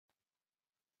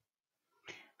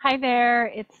Hi there,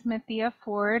 it's Smithia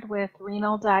Ford with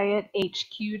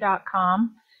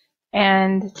renaldiethq.com,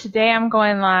 and today I'm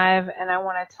going live and I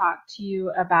want to talk to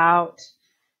you about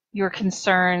your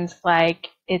concerns like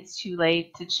it's too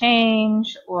late to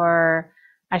change or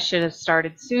I should have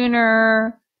started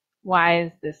sooner. Why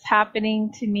is this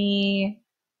happening to me?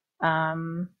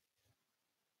 How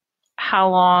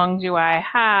long do I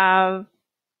have?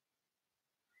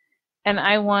 And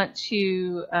I want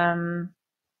to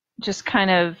just kind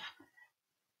of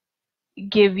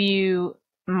give you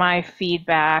my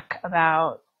feedback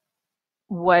about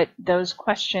what those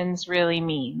questions really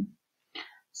mean.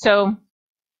 So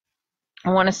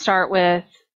I want to start with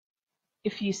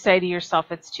if you say to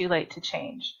yourself it's too late to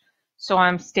change. So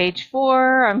I'm stage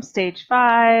 4, I'm stage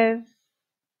 5,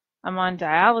 I'm on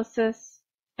dialysis,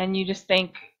 and you just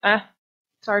think,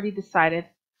 it's already decided.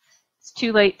 It's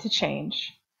too late to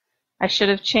change. I should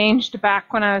have changed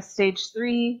back when I was stage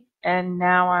 3, and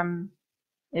now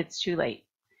it's too late.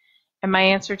 And my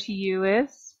answer to you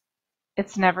is,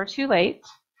 it's never too late.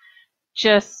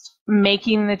 Just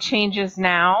making the changes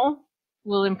now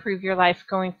will improve your life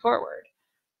going forward.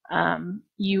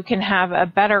 You can have a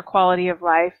better quality of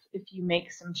life if you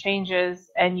make some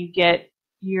changes and you get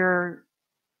your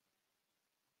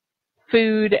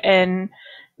food and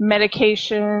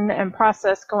medication and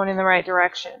process going in the right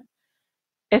direction.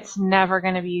 It's never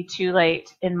going to be too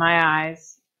late in my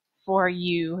eyes for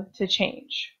you to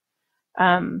change.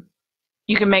 You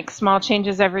can make small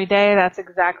changes every day. That's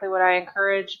exactly what I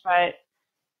encourage, but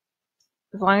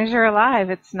as long as you're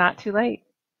alive, it's not too late.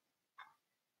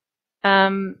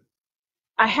 I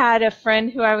had a friend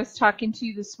who I was talking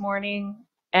to this morning,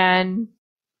 and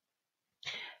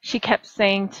she kept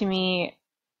saying to me,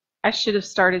 I should have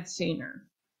started sooner.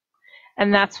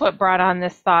 And that's what brought on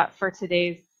this thought for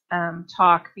today's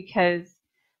talk, because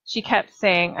she kept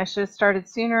saying, I should have started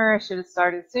sooner, I should have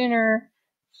started sooner.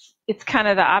 It's kind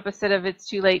of the opposite of it's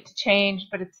too late to change,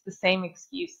 but it's the same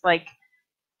excuse. Like,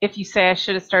 if you say I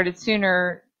should have started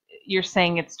sooner, you're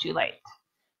saying it's too late.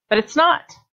 But it's not.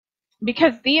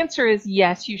 Because the answer is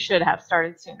yes, you should have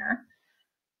started sooner.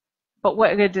 But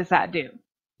what good does that do?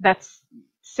 That's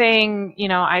saying,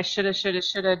 I shoulda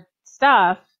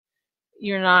stuff.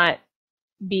 You're not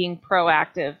being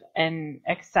proactive and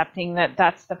accepting that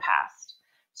that's the past.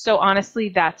 So honestly,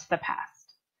 that's the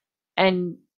past.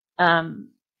 And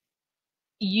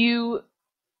you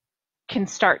can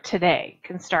start today,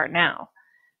 can start now,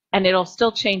 and it'll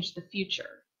still change the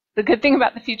future. The good thing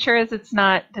about the future is it's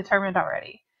not determined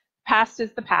already. Past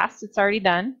is the past, it's already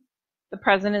done. The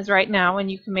present is right now, and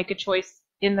you can make a choice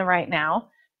in the right now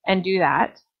and do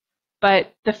that.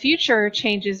 But the future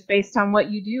changes based on what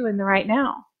you do in the right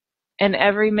now. And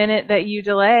every minute that you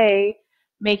delay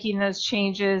making those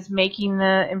changes, making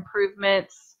the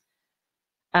improvements,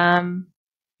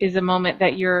 is a moment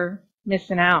that you're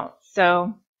missing out.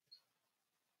 So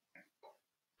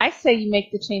I say you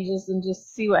make the changes and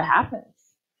just see what happens.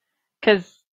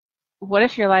 Because what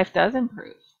if your life does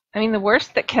improve? I mean, the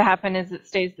worst that could happen is it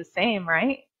stays the same,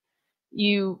 right?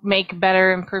 You make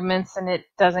better improvements and it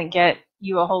doesn't get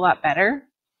you a whole lot better.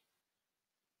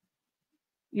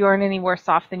 You aren't any worse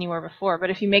off than you were before. But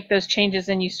if you make those changes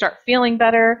and you start feeling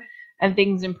better and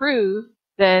things improve,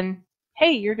 then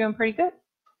hey, you're doing pretty good.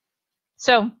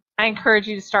 So I encourage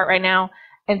you to start right now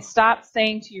and stop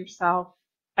saying to yourself,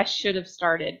 I should have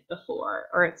started before,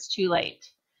 or it's too late.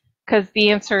 Because the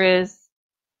answer is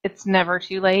it's never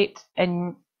too late,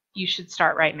 and you should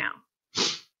start right now.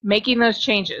 Making those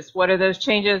changes. What are those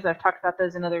changes? I've talked about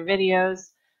those in other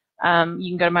videos. You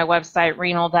can go to my website,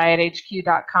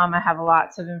 renaldiethq.com. I have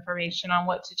lots of information on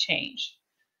what to change.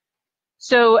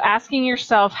 So asking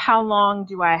yourself, how long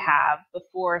do I have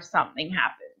before something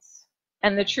happens?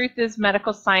 And the truth is,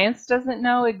 medical science doesn't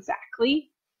know exactly.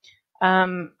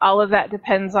 All of that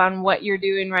depends on what you're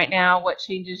doing right now, what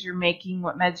changes you're making,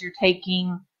 what meds you're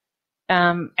taking,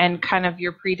 and kind of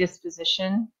your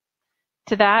predisposition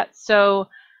to that. So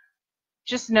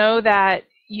just know that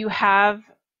you have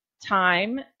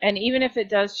time, and even if it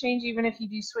does change, even if you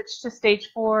do switch to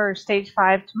stage 4 or stage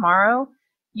 5 tomorrow,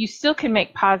 you still can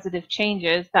make positive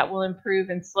changes that will improve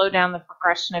and slow down the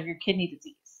progression of your kidney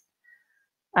disease.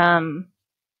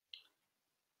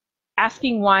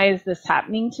 Asking why is this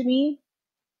happening to me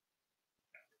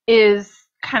is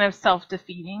kind of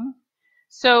self-defeating.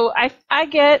 So I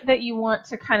get that you want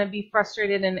to kind of be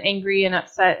frustrated and angry and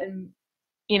upset and,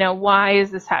 why is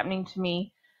this happening to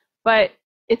me? But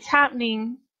it's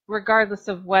happening regardless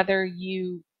of whether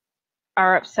you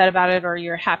are upset about it or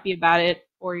you're happy about it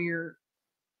or you're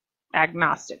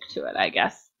agnostic to it, I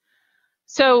guess.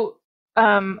 So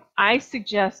I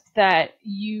suggest that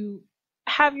you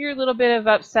have your little bit of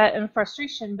upset and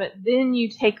frustration, but then you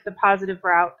take the positive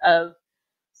route of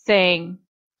saying,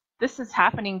 this is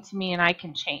happening to me and I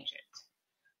can change it.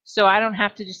 So I don't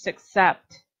have to just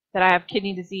accept that I have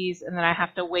kidney disease and that I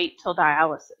have to wait till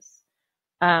dialysis.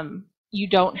 You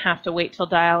don't have to wait till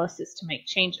dialysis to make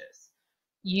changes.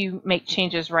 You make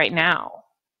changes right now,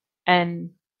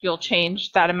 and you'll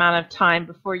change that amount of time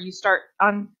before you start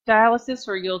on dialysis,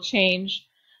 or you'll change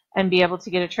and be able to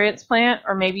get a transplant,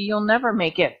 or maybe you'll never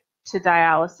make it to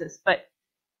dialysis, but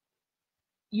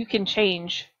you can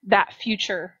change that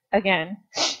future again.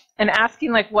 And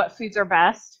asking like what foods are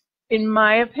best, in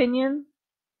my opinion,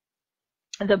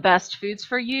 the best foods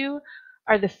for you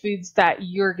are the foods that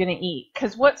you're going to eat.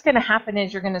 Because what's going to happen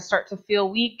is you're going to start to feel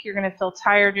weak, you're going to feel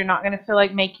tired, you're not going to feel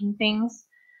like making things.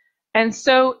 And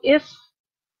so if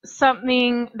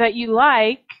something that you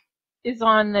like is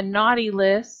on the naughty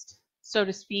list, so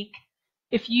to speak,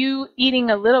 if you eating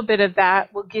a little bit of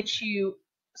that will get you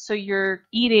so you're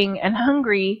eating and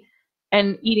hungry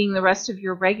and eating the rest of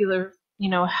your regular,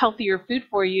 healthier food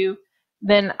for you,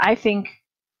 then I think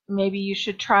maybe you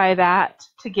should try that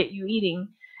to get you eating.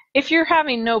 If you're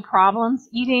having no problems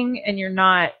eating and you're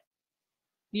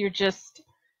just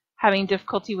having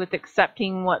difficulty with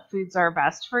accepting what foods are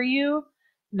best for you,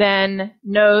 then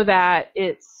know that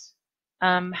it's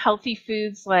healthy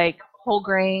foods like whole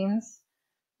grains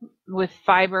with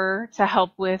fiber to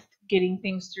help with getting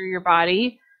things through your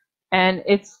body, and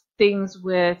it's things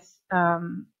with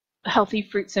healthy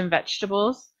fruits and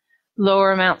vegetables,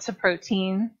 lower amounts of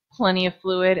protein, plenty of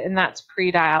fluid, and that's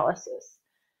pre-dialysis.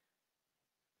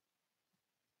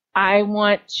 I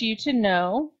want you to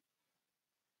know,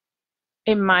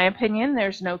 in my opinion,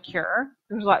 there's no cure.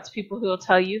 There's lots of people who will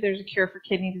tell you there's a cure for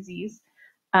kidney disease.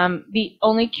 The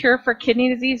only cure for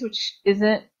kidney disease, which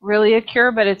isn't really a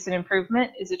cure, but it's an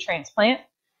improvement, is a transplant.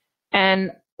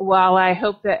 And while I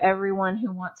hope that everyone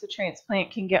who wants a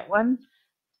transplant can get one,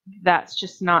 that's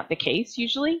just not the case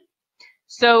usually.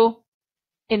 So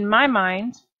in my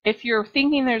mind, if you're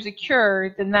thinking there's a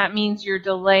cure, then that means you're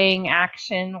delaying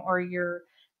action, or you're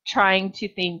trying to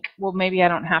think, well, maybe I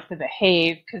don't have to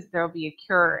behave because there'll be a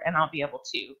cure and I'll be able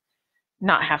to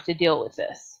not have to deal with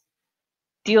this.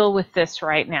 Deal with this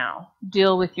right now.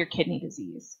 Deal with your kidney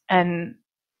disease and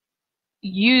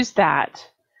use that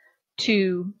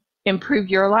to improve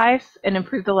your life and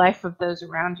improve the life of those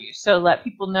around you. So let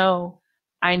people know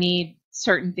I need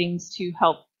certain things to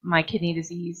help my kidney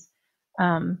disease.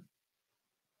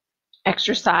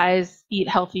 Exercise, eat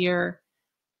healthier,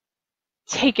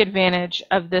 take advantage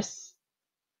of this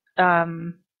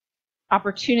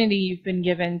opportunity you've been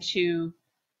given to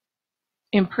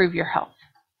improve your health.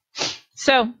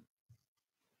 So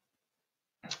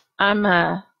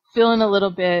I'm feeling a little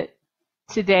bit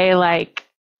today like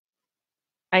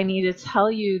I need to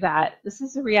tell you that this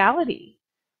is a reality.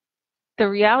 The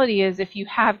reality is, if you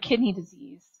have kidney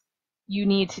disease, you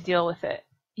need to deal with it.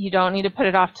 You don't need to put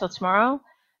it off till tomorrow,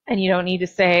 and you don't need to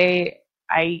say,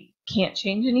 I can't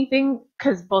change anything,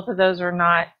 because both of those are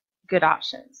not good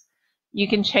options. You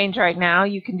can change right now.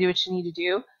 You can do what you need to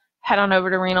do. Head on over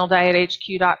to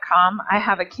renaldiethq.com. I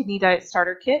have a kidney diet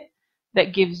starter kit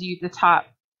that gives you the top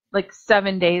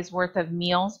 7 days worth of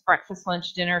meals, breakfast,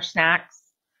 lunch, dinner, snacks,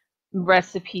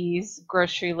 recipes,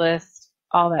 grocery list,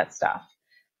 all that stuff.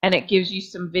 And it gives you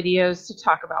some videos to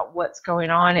talk about what's going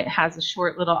on. It has a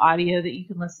short little audio that you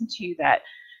can listen to that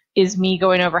is me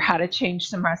going over how to change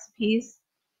some recipes.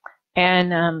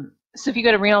 And so if you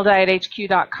go to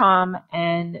renaldiethq.com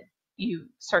and you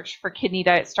search for Kidney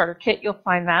Diet Starter Kit, you'll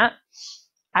find that.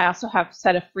 I also have a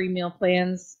set of free meal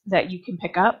plans that you can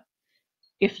pick up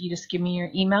if you just give me your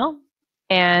email.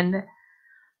 And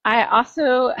I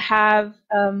also have,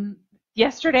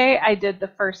 yesterday I did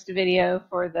the first video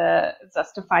for the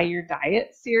Justify Your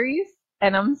Diet series,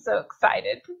 and I'm so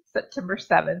excited. September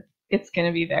 7th, it's going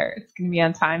to be there. It's going to be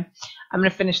on time. I'm going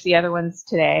to finish the other ones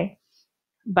today,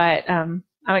 but I'm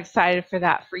excited for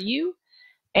that for you.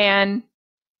 And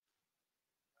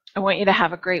I want you to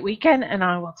have a great weekend, and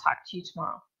I will talk to you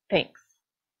tomorrow. Thanks.